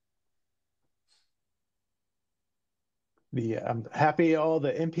 I'm happy all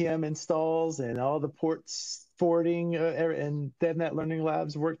the NPM installs and all the ports forwarding and DevNet Learning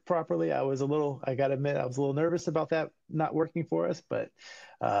Labs worked properly. I gotta admit, I was a little nervous about that not working for us, but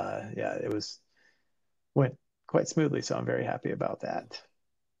yeah, went quite smoothly. So I'm very happy about that.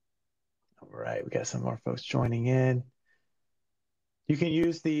 All right, we got some more folks joining in. You can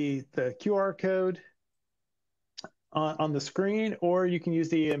use the QR code on the screen, or you can use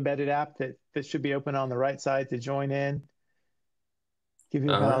the embedded app that should be open on the right side to join in. Give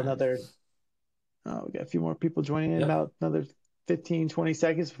you about another, we got a few more people joining in, about another 15, 20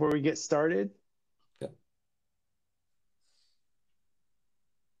 seconds before we get started. Yep.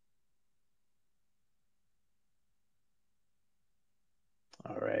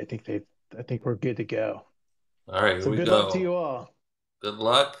 All right, I think we're good to go. All right, here we go. So good luck to you all. Good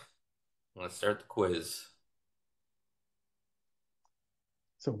luck. Let's start the quiz.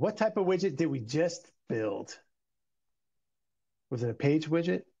 So what type of widget did we just build? Was it a page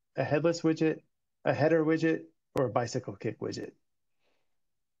widget, a headless widget, a header widget, or a bicycle kick widget?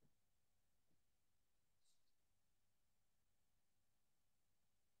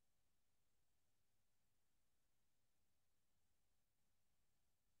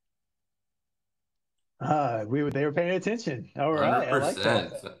 They were paying attention. All right, 100%. I like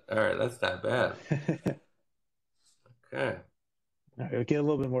that. All right, that's not bad. Okay. All right, we'll get a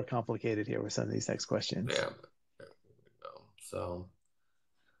little bit more complicated here with some of these next questions. Yeah, there we go. So,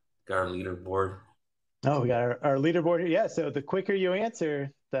 got our leaderboard. Oh, we got our leaderboard here. Yeah, so the quicker you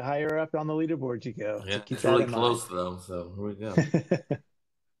answer, the higher up on the leaderboard you go. Yeah, So keep it's that really in close mind. though. So here we go.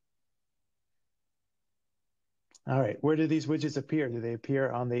 All right, where do these widgets appear? Do they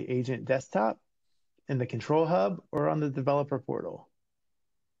appear on the agent desktop, in the control hub, or on the developer portal?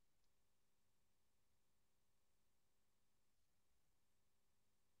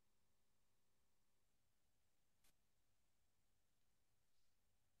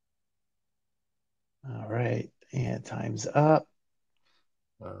 All right, and time's up.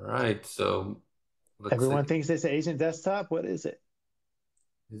 All right, so Everyone thinks it's agent desktop. What is it?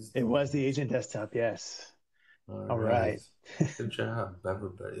 It was the agent desktop, yes. All right. Good job,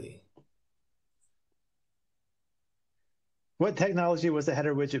 everybody. What technology was the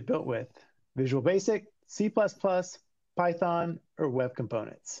header widget built with? Visual Basic, C++, Python, or Web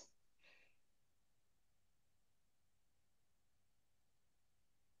Components?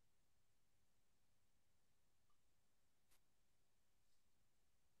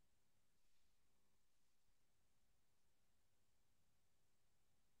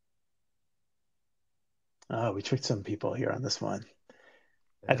 Oh, we tricked some people here on this one.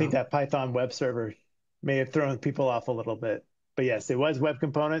 Yeah. I think that Python web server may have thrown people off a little bit. But yes, it was Web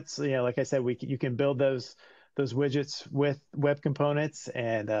Components. You know, like I said, you can build those widgets with Web Components,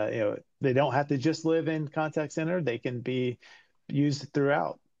 and you know, they don't have to just live in Contact Center. They can be used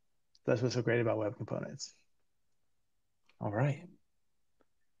throughout. That's what's so great about Web Components. All right.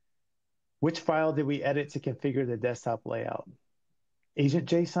 Which file did we edit to configure the desktop layout? Agent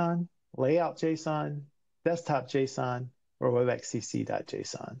JSON, layout JSON, desktop JSON, or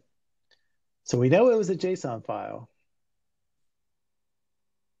webxcc.json? So we know it was a JSON file.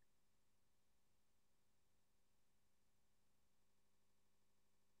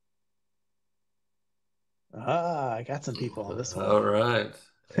 I got some people on this one. All right.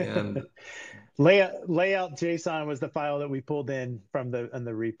 And layout JSON was the file that we pulled in from the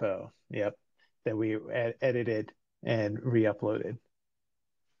repo. Yep. That we edited and re-uploaded.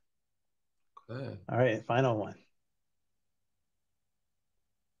 Okay. All right, final one.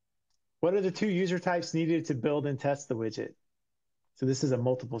 What are the two user types needed to build and test the widget? So this is a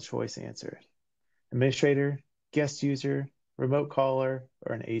multiple choice answer. Administrator, guest user, remote caller,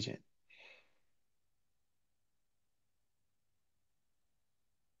 or an agent.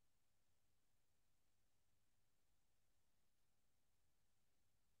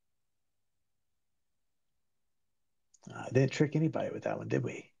 I didn't trick anybody with that one, did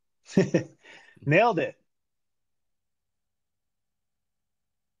we? Nailed it.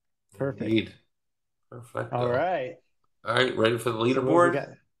 Perfect. Indeed. Perfect. All right. All right, ready for the So what we leaderboard? got?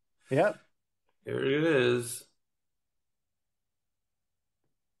 Yep. Here it is.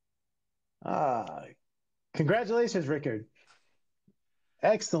 Congratulations, Rickard.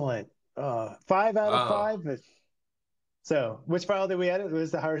 Excellent. 5 out of 5. But... So which file did we edit? It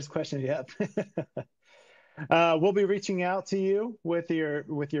was the hardest question yet. We'll be reaching out to you with your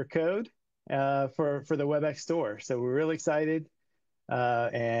code for the Webex store. So we're really excited.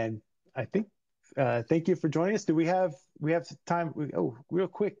 And I think thank you for joining us. Do we have time? Real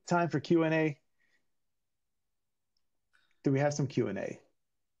quick time for Q&A. Do we have some Q&A?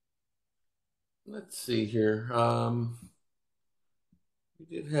 Let's see here. We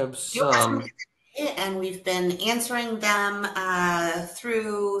did have some. And we've been answering them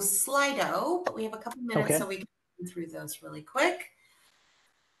through Slido, but we have a couple minutes, so we can go through those really quick.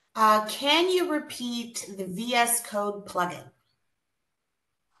 Can you repeat the VS Code plugin?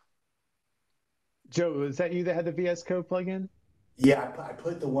 Joe, was that you that had the VS Code plugin? Yeah, I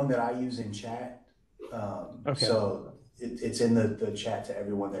put the one that I use in chat. So it's in the chat to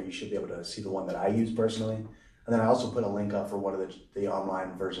everyone there. You should be able to see the one that I use personally. And then I also put a link up for one of the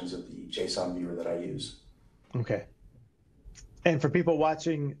online versions of the JSON viewer that I use. Okay. And for people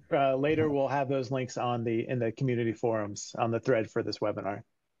watching later, we'll have those links in the community forums on the thread for this webinar.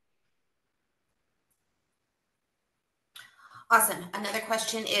 Awesome. Another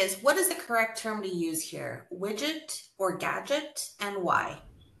question is, what is the correct term to use here? Widget or gadget, and why?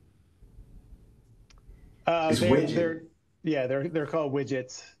 Widget. They're called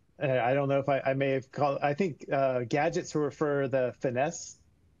widgets. I don't know if I may have called. I think gadgets were for the Finesse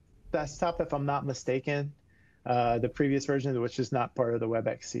desktop, if I'm not mistaken. The previous version, which is not part of the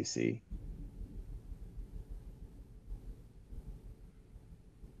Webex CC.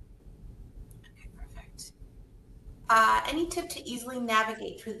 Okay, perfect. Any tip to easily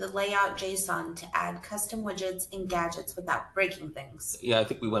navigate through the layout JSON to add custom widgets and gadgets without breaking things? Yeah, I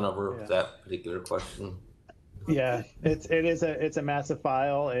think we went over that particular question. Yeah, it's a massive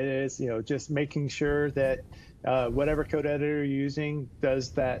file. It is, just making sure that whatever code editor you're using does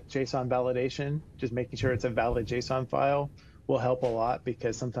that JSON validation. Just making sure it's a valid JSON file will help a lot,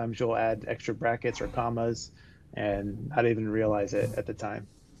 because sometimes you'll add extra brackets or commas and not even realize it at the time.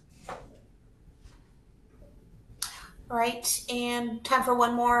 All right, and time for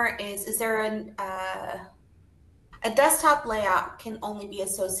one more. Is there a desktop layout can only be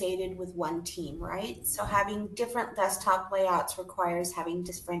associated with one team, right? So having different desktop layouts requires having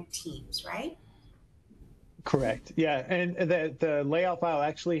different teams, right? Correct. Yeah, and the layout file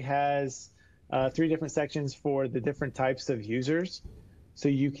actually has 3 different sections for the different types of users. So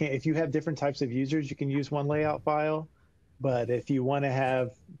if you have different types of users, you can use one layout file. But if you want to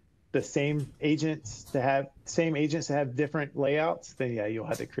have the same agents to have different layouts, then yeah, you'll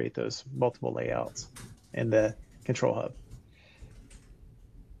have to create those multiple layouts in the Control Hub.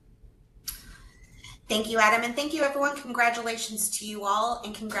 Thank you, Adam, and thank you, everyone. Congratulations to you all,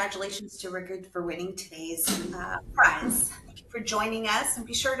 and congratulations to Rickard for winning today's prize. Thank you for joining us, and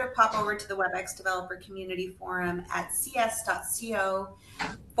be sure to pop over to the Webex Developer Community Forum at cs.co/Webex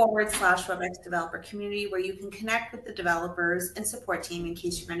Developer Community, where you can connect with the developers and support team in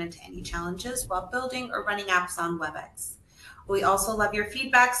case you run into any challenges while building or running apps on Webex. We also love your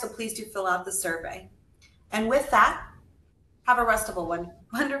feedback, so please do fill out the survey. And with that, have a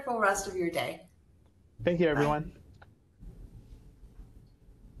wonderful rest of your day. Thank you, everyone. Bye.